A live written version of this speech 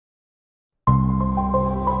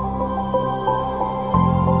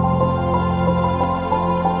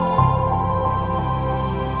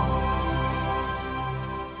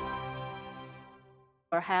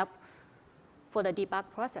help for the debug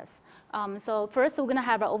process. So first, we're going to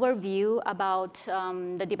have an overview about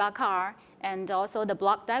the debug car and also the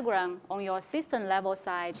block diagram on your system level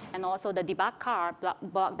side, and also the debug car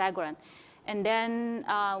block diagram. And then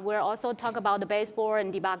we'll also talk about the baseboard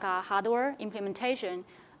and debug car hardware implementation,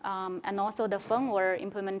 and also the firmware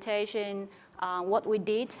implementation, what we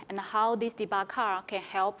did, and how this debug car can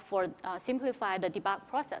help for simplify the debug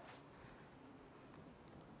process.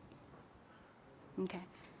 Okay.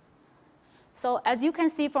 So as you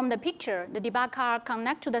can see from the picture, the debug car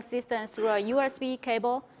connects to the system through a USB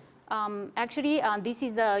cable. Actually, this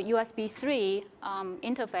is a USB 3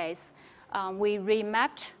 interface. We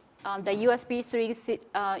remapped the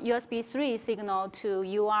USB 3 signal to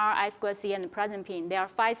UR, I2C, and present pin. There are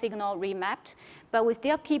 5 signals remapped, but we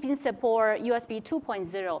still keeping support USB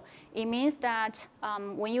 2.0. It means that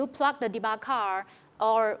when you plug the debug car,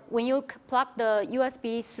 or when you plug the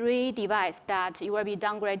USB 3 device, that it will be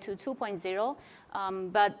downgraded to 2.0,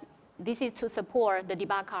 but this is to support the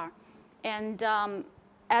debug car. And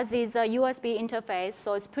as is a USB interface,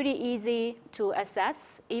 so it's pretty easy to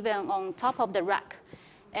access, even on top of the rack.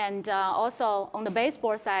 And also on the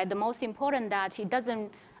baseboard side, the most important that it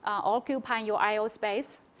doesn't occupy your I/O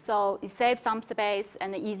space, so it saves some space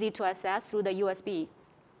and easy to access through the USB.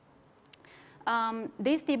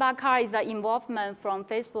 This debug car is an involvement from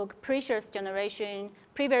Facebook previous generation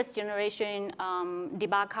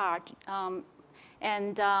debug car,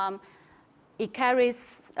 and it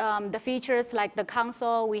carries the features like the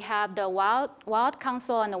console. We have the wired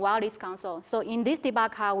console and the wireless console. So in this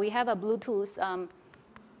debug car, we have a Bluetooth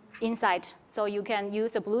inside, so you can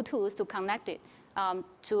use the Bluetooth to connect it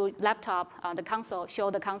to laptop, the console,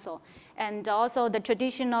 show the console, and also the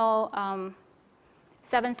traditional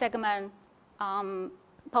 7-segment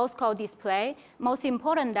postcode display. Most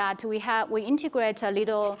important that we integrate a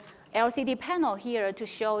little LCD panel here to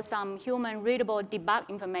show some human readable debug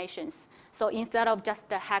informations. So instead of just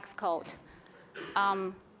the hex code.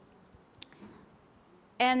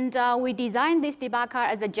 We designed this debug car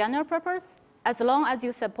as a general purpose. As long as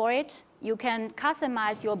you support it, you can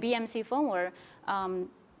customize your BMC firmware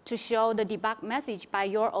to show the debug message by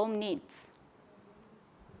your own needs.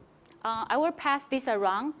 I will pass this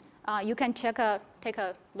around. You can take a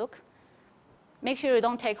look. Make sure you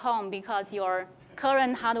don't take home because your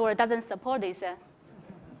current hardware doesn't support this.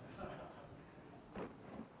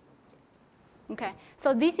 Okay,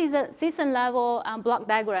 so this is a system level block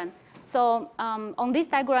diagram. So on this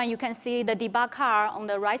diagram, you can see the debug car on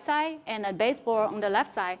the right side and the baseboard on the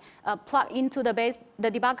left side. Plug into the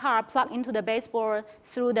debug car plug into the baseboard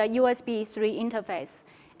through the USB 3 interface.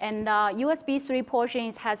 And USB 3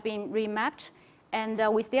 portions has been remapped, and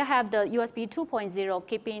we still have the USB 2.0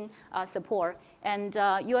 keeping support. And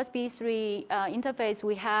USB 3 interface,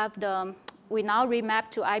 we now remap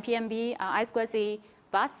to IPMB, I2C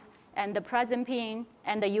bus, and the present pin,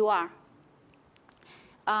 and the UR.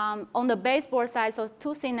 On the baseboard side, so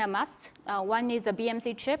 2 things are must. One is a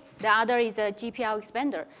BMC chip, the other is a GPIO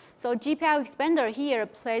expander. So GPIO expander here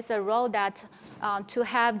plays a role that to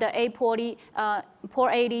have the port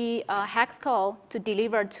 80 hex code to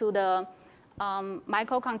deliver to the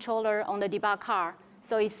microcontroller on the debug car.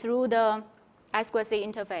 So it's through the I2C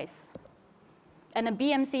interface. And the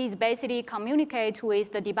BMC is basically communicate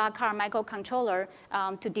with the debug car microcontroller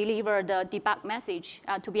to deliver the debug message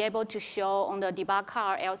to be able to show on the debug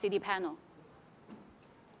car LCD panel.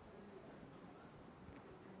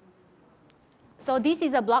 So this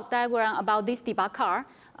is a block diagram about this debug car.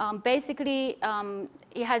 Basically,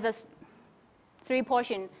 it has 3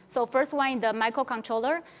 portions. So first one is the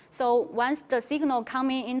microcontroller. So once the signal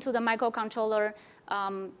coming into the microcontroller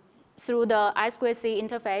through the I2C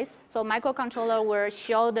interface, so microcontroller will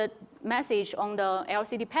show the message on the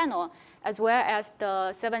LCD panel, as well as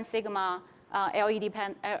the 7 sigma LED.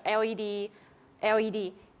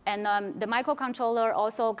 And the microcontroller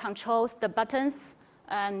also controls the buttons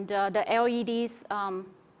and the LEDs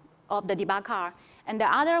of the debug car. And the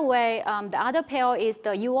other way, the other pair is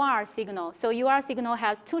the UR signal. So UR signal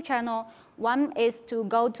has 2 channels. One is to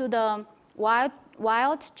go to the wired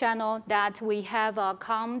channel that we have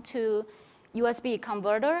come to USB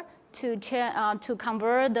converter to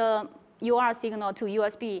convert the UR signal to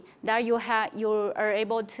USB. There you are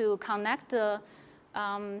able to connect the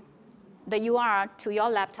UR to your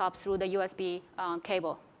laptop through the USB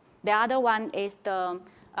cable. The other one is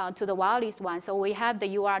to the wireless one. So we have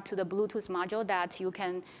the UR to the Bluetooth module that you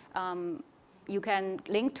can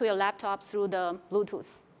link to your laptop through the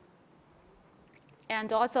Bluetooth.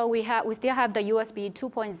 And also we still have the USB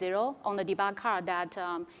 2.0 on the debug card that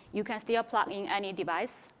you can still plug in any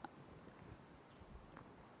device.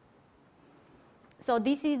 So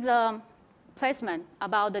this is the placement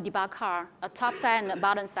about the debug card, a top side and the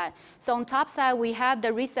bottom side. So on top side, we have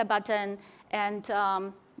the reset button and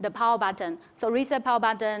the power button. So reset power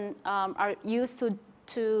button are used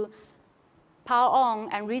to power on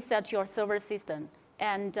and reset your server system.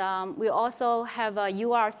 And we also have a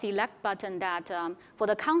UR select button that for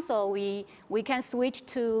the console, we can switch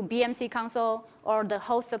to BMC console or the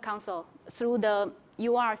host console through the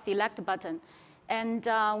UR select button. And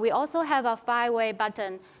we also have a 5-way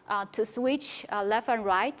button to switch left and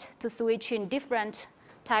right, to switch in different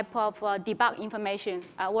type of debug information.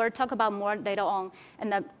 We'll talk about more later on.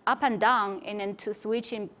 And the up and down, and then to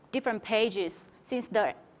switch in different pages. Since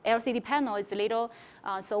the LCD panel is little,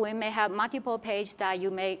 so we may have multiple pages that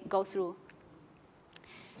you may go through.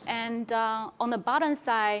 And on the bottom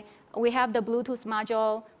side, we have the Bluetooth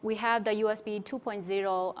module. We have the USB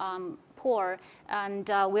 2.0 port, and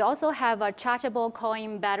we also have a chargeable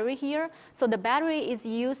coin battery here. So the battery is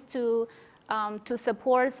used to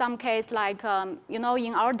support some case like, you know,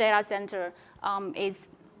 in our data center,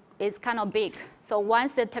 is kind of big. So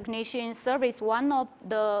once the technician service one of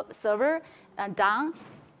the server down,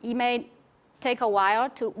 it may take a while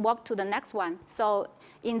to walk to the next one. So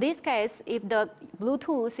in this case, if the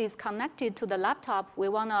Bluetooth is connected to the laptop, we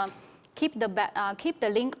want to keep the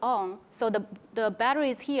link on. So the battery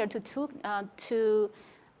is here to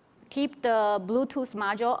keep the Bluetooth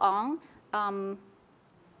module on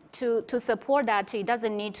to support that it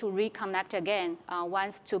doesn't need to reconnect again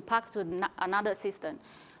once to plug to another system.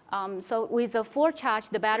 So with the full charge,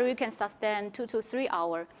 the battery can sustain 2 to 3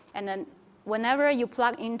 hours. And then whenever you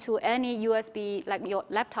plug into any USB, like your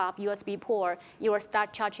laptop USB port, you will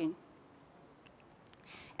start charging.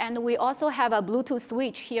 And we also have a Bluetooth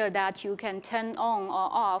switch here that you can turn on or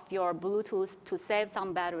off your Bluetooth to save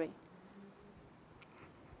some battery.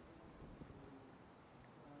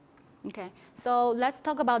 Okay, so let's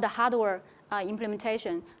talk about the hardware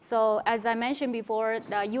implementation. So as I mentioned before,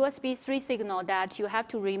 the USB 3 signal that you have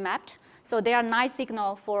to remap. So there are 9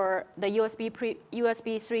 signals for the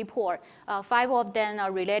USB 3 port. 5 of them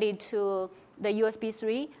are related to the USB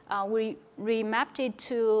 3. We remapped it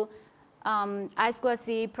to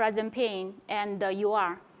I2C present pin and the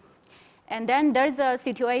UR. And then there's a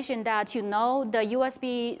situation that you know the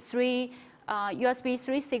USB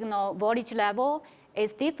 3 signal voltage level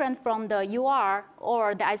is different from the UR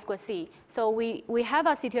or the I2C. So we have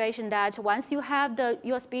a situation that once you have the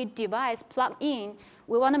USB device plugged in,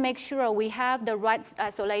 we want to make sure we have the right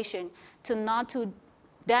isolation to not to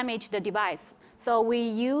damage the device. So we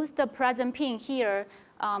use the present pin here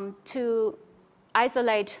to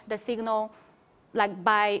isolate the signal like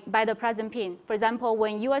by the present pin. For example,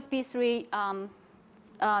 when USB 3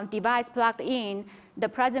 device plugged in, the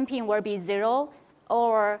present pin will be 0,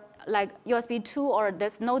 or like USB 2 or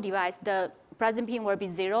there's no device, the present pin will be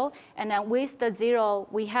 0. And then with the 0,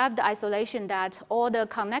 we have the isolation that all the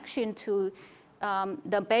connection to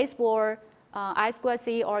the baseboard,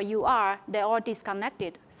 I2C or UR, they're all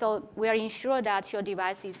disconnected. So we are ensured that your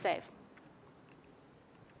device is safe.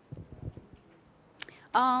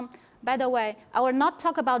 By the way, I will not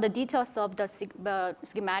talk about the details of the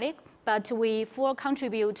schematic, but we full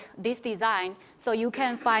contribute this design. So you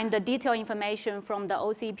can find the detailed information from the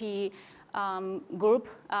OCP group.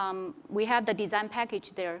 We have the design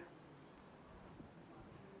package there.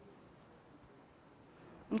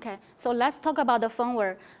 Okay, so let's talk about the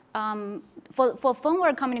firmware. For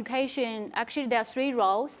firmware communication, actually there are 3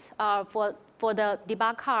 roles for the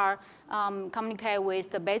debug card communicate with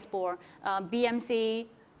the baseboard, BMC,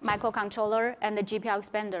 microcontroller, and the GPIO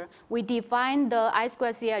expander. We define the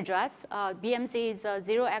I2C address. BMC is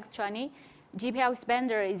 0x20, GPIO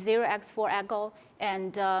expander is 0x4 echo,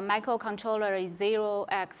 and microcontroller is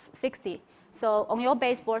 0x60. So on your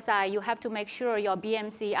baseboard side, you have to make sure your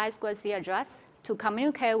BMC I2C address to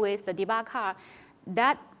communicate with the debug card.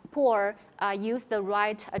 That port use the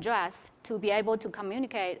right address to be able to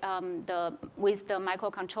communicate with the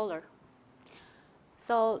microcontroller.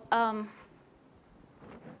 So,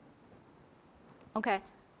 okay,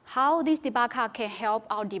 how this debug card can help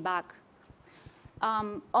our debug?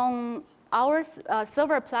 On our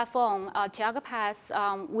server platform,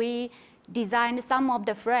 TiagoPass, we designed some of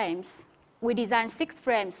the frames. We designed 6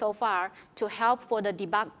 frames so far to help for the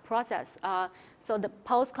debug process. So the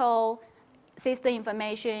postcode, system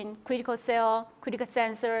information, critical cell, critical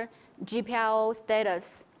sensor, GPIO status,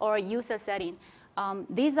 or user setting.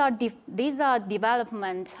 These are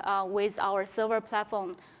development with our server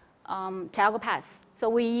platform, TiagoPass. So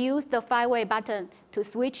we use the 5-way button to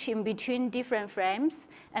switch in between different frames,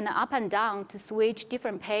 and up and down to switch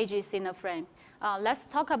different pages in a frame. Let's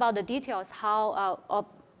talk about the details of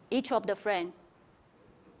each of the frame.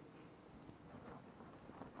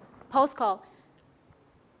 postcode.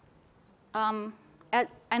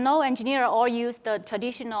 I know engineers all use the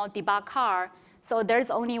traditional debug card, so there's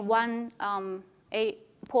only one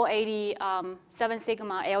 480 7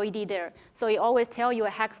 sigma LED there. So it always tells you a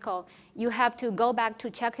hex code. You have to go back to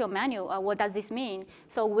check your manual. What does this mean?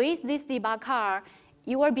 So with this debug card,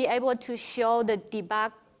 you will be able to show the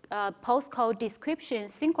debug postcode description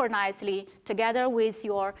synchronously together with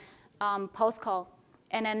your postcode.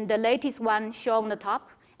 And then the latest one shown on the top.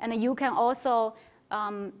 And you can also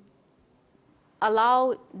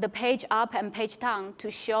allow the page up and page down to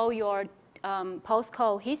show your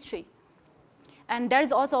postcode history. And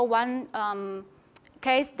there's also one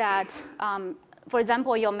case that, for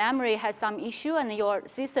example, your memory has some issue and your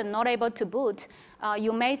system not able to boot.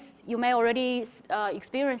 You may already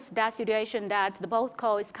experience that situation that the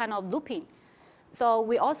postcode is kind of looping. So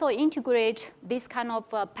we also integrate this kind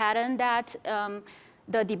of pattern that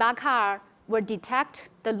the debug card will detect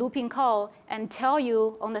the looping code and tell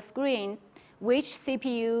you on the screen which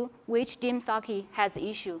CPU, which DIMM socket has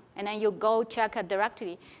issue, and then you go check it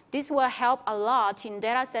directly. This will help a lot in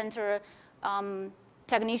data center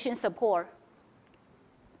technician support.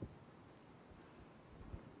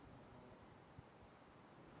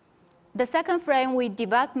 The second frame we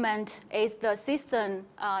development is the system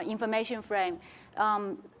information frame.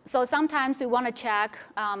 So sometimes we want to check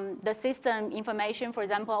the system information. For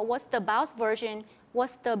example, what's the BIOS version?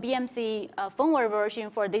 What's the BMC firmware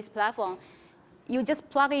version for this platform? You just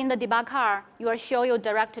plug in the debug card, it will show you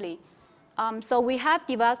directly. So we have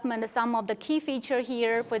development some of the key features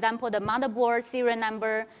here. For example, the motherboard serial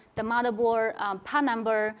number, the motherboard part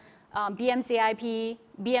number, BMC IP,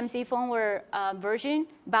 BMC firmware version,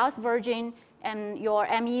 BIOS version, and your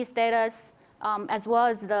ME status, as well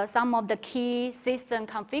as some of the key system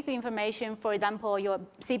config information. For example, your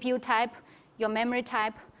CPU type, your memory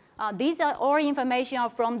type. These are all information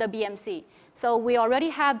from the BMC. So we already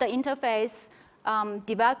have the interface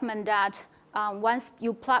development that once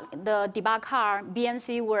you plug the debug card,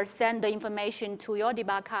 BMC will send the information to your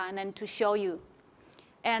debug card and then to show you.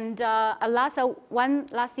 And one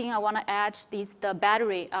last thing I want to add is the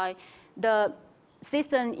battery. The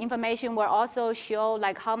system information will also show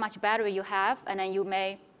like how much battery you have, and then you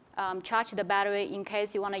may charge the battery in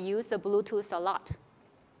case you want to use the Bluetooth a lot.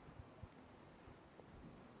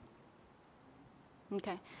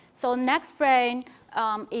 Okay. So next frame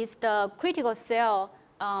is the critical cell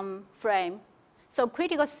frame. So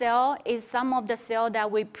critical cell is some of the cell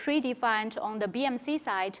that we predefined on the BMC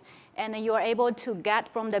side, and you are able to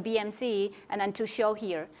get from the BMC and then to show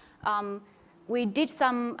here. We did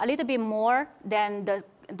a little bit more than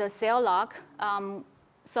the cell lock.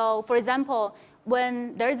 So for example,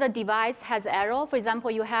 when there is a device has error, for example,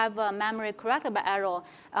 you have a memory correctable error,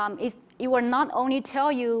 it will not only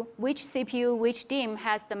tell you which CPU, which DIMM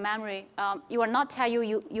has the memory. It will not tell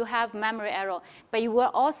you you have memory error, but it will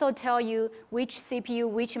also tell you which CPU,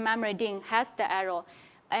 which memory DIMM has the error.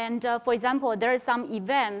 And for example, there is some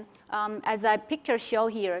event, as a picture show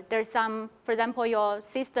here. There's some, for example, your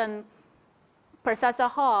system processor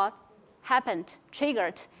halt happened,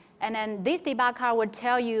 triggered, and then this debug card will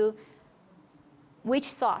tell you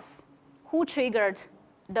which source, who triggered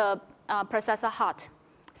the processor halt.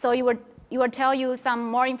 So it will tell you some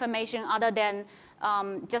more information other than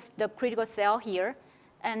just the critical cell here.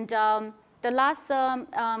 And the last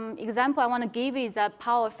example I want to give is a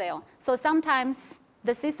power fail. So sometimes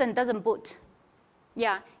the system doesn't boot.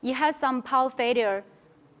 Yeah, it has some power failure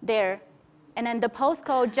there. And then the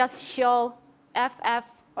postcode just show FF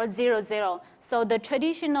or 00. So the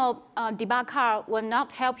traditional debug card will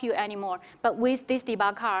not help you anymore. But with this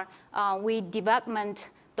debug card, we development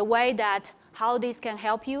the way that how this can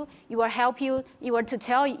help you. It will help you. It will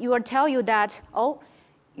tell you that, oh,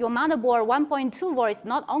 your motherboard 1.2 volt is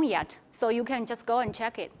not on yet. So you can just go and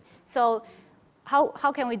check it. So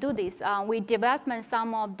how can we do this? We development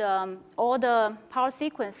some of all the power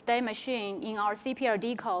sequence state machine in our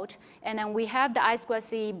CPLD code, and then we have the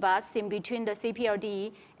I2C bus in between the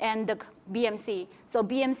CPLD and the BMC. So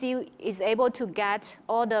BMC is able to get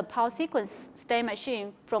all the power sequence state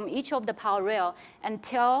machine from each of the power rail and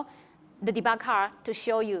tell the debug card to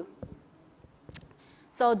show you.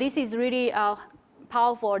 So this is really a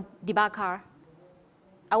powerful debug card.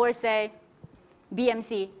 I would say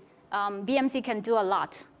BMC. BMC can do a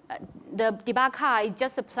lot. The debug card is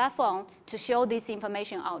just a platform to show this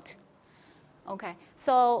information out. Okay,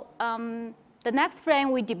 so the next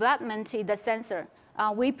frame we development is the sensor.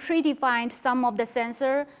 We predefined some of the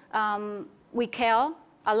sensor we care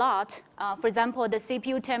a lot. For example, the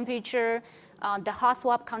CPU temperature, the hot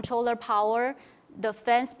swap controller power, the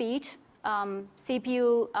fan speed,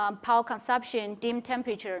 CPU power consumption, dim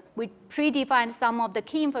temperature. We predefined some of the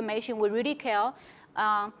key information we really care,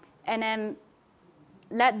 and then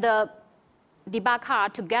let the debug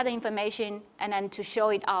card to get the information and then to show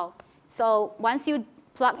it out. So once you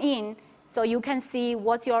plug in, so you can see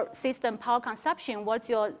what's your system power consumption, what's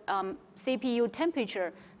your CPU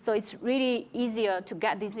temperature. So it's really easier to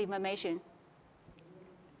get this information.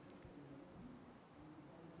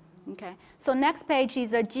 Okay, so next page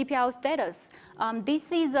is the GPIO status.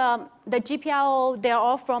 This is the GPIO, they're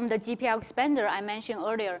all from the GPIO expander I mentioned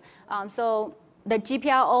earlier. So the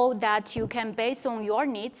GPIO that you can base on your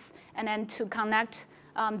needs and then to connect,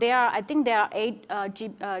 I think there are 8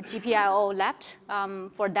 GPIO left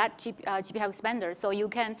for that GPIO expander. So you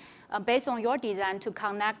can, based on your design, to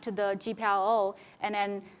connect to the GPIO, and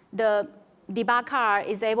then the debug card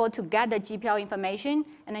is able to get the GPIO information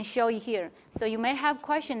and then show you here. So you may have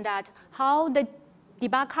question that how the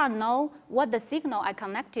debug card know what the signal I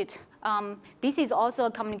connected. This is also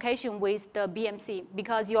a communication with the BMC,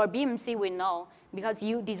 because your BMC will know because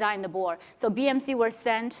you designed the board. So BMC will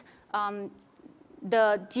send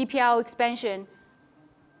the GPIO expansion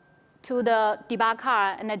to the debug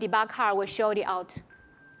card, and the debug card will show it out.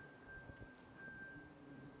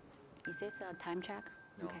 Is this a time check?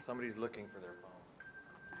 No, okay. Somebody's looking for their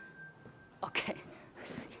phone. Okay,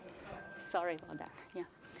 sorry about that, yeah.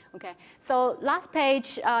 Okay, so last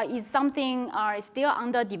page is something still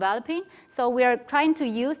under developing. So we are trying to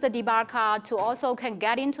use the debug card to also can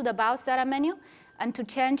get into the BIOS setup menu and to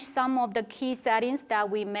change some of the key settings that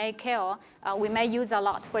we may care, we may use a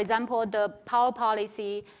lot. For example, the power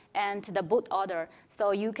policy and the boot order.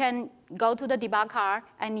 So you can go to the debug card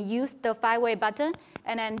and use the 5-way button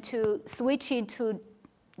and then to switch it to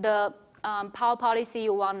the power policy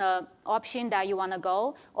you want to option that you want to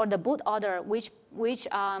go, or the boot order, which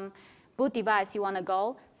boot device you want to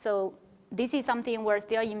go. So this is something we're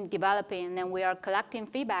still in developing, and we are collecting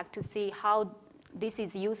feedback to see how this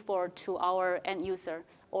is useful to our end user,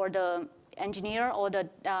 or the engineer, or the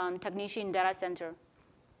technician data center.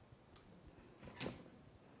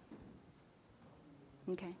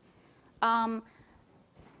 Okay.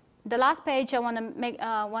 The last page I want to make,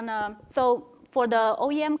 so for the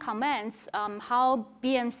OEM commands, how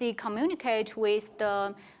BMC communicate with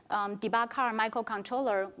the debug card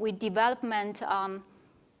microcontroller, we developed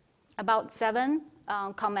about 7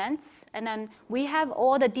 commands, and then we have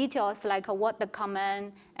all the details like what the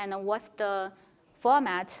command and what's the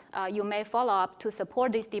format you may follow up to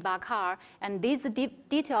support this debug card, and these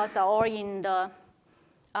details are all in the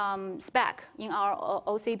spec, in our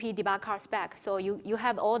OCP debug card spec. So you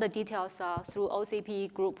have all the details through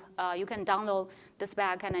OCP group. You can download the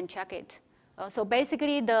spec and then check it. So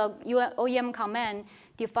basically, the OEM command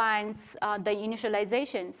defines the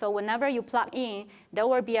initialization. So whenever you plug in, there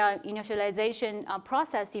will be an initialization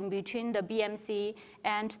process in between the BMC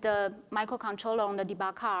and the microcontroller on the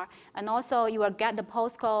debug card. And also, you will get the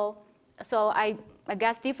postcode. So I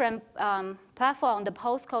guess different platform, the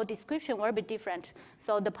postcode description will be different.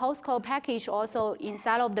 So the postcode package also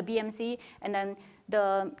inside of the BMC, and then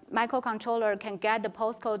the microcontroller can get the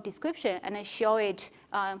postcode description and then show it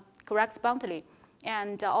correspondingly.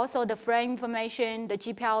 And also the frame information, the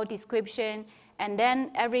GPIO description, and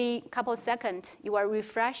then every couple seconds, you will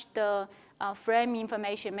refresh the frame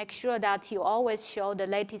information, make sure that you always show the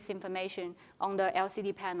latest information on the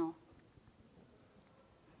LCD panel.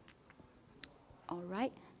 All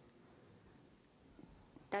right.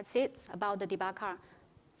 That's it about the debug card.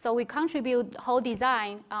 So we contribute whole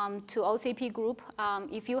design to OCP group.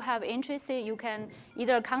 If you have interest, you can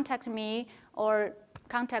either contact me or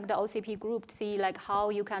contact the OCP group to see like how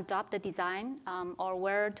you can adopt the design or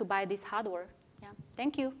where to buy this hardware. Yeah,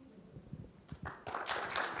 thank you.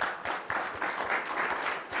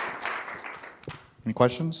 Any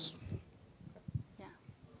questions? Yeah.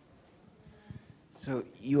 So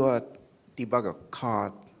your debugger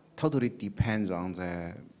card totally depends on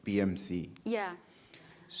the BMC. Yeah.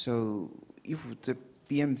 So if the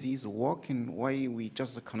BMC is working, why we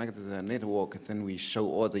just connect to the network, then we show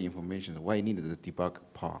all the information? Why need the debug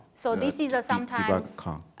part? So this is sometimes, debug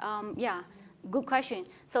card. Yeah, good question.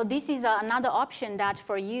 So this is another option that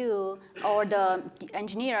for you or the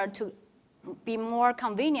engineer to be more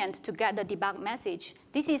convenient to get the debug message.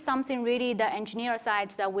 This is something really the engineer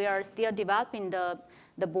side that we are still developing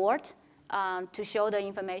the board to show the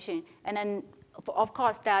information. And then of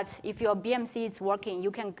course, that if your BMC is working, you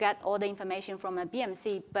can get all the information from a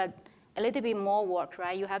BMC, but a little bit more work,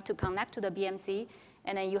 right? You have to connect to the BMC,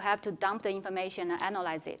 and then you have to dump the information and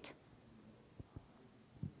analyze it.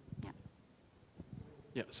 Yeah.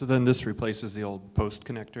 Yeah, so then this replaces the old post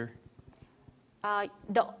connector?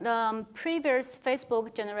 The previous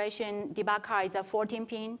Facebook generation debug card is a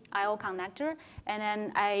 14-pin I/O connector, and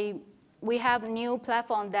then we have new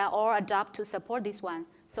platforms that all adapt to support this one.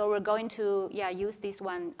 So we're going to use this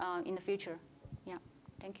one in the future. Yeah,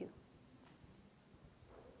 thank you.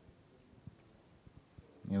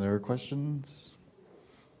 Any other questions?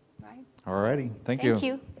 Right. All righty, thank you. Thank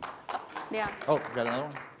you. Yeah. Oh, got another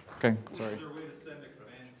one? Okay, sorry. Is there a way to send a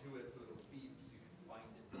command to it so it'll beep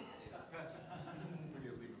so you can find it? When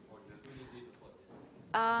you leave it plugged in. When you leave it plugged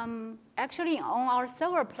in. Actually, on our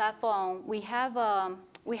server platform, we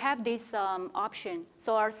have this option.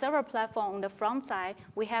 So our server platform on the front side,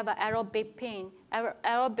 we have an arrow beep pin,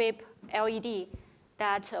 arrow beep LED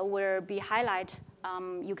that will be highlighted.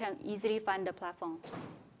 You can easily find the platform.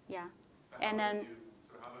 Yeah. And then.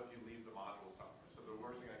 So how about if you leave the module somewhere? So the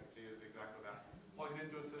worst thing I can see is exactly that. Plug it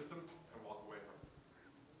into a system and walk away from it.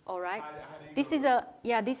 All right. How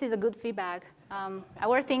This is a good feedback. I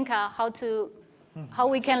will think how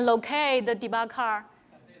we can locate the debug card,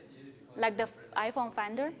 like the iPhone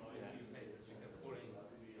Finder.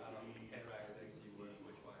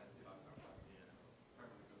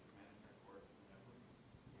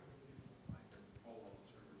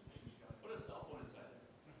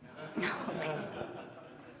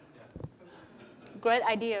 Great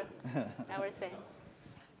idea, I would say.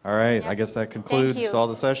 All right, Yeah. I guess that concludes you. all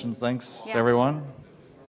the sessions. Thanks, Yeah. everyone.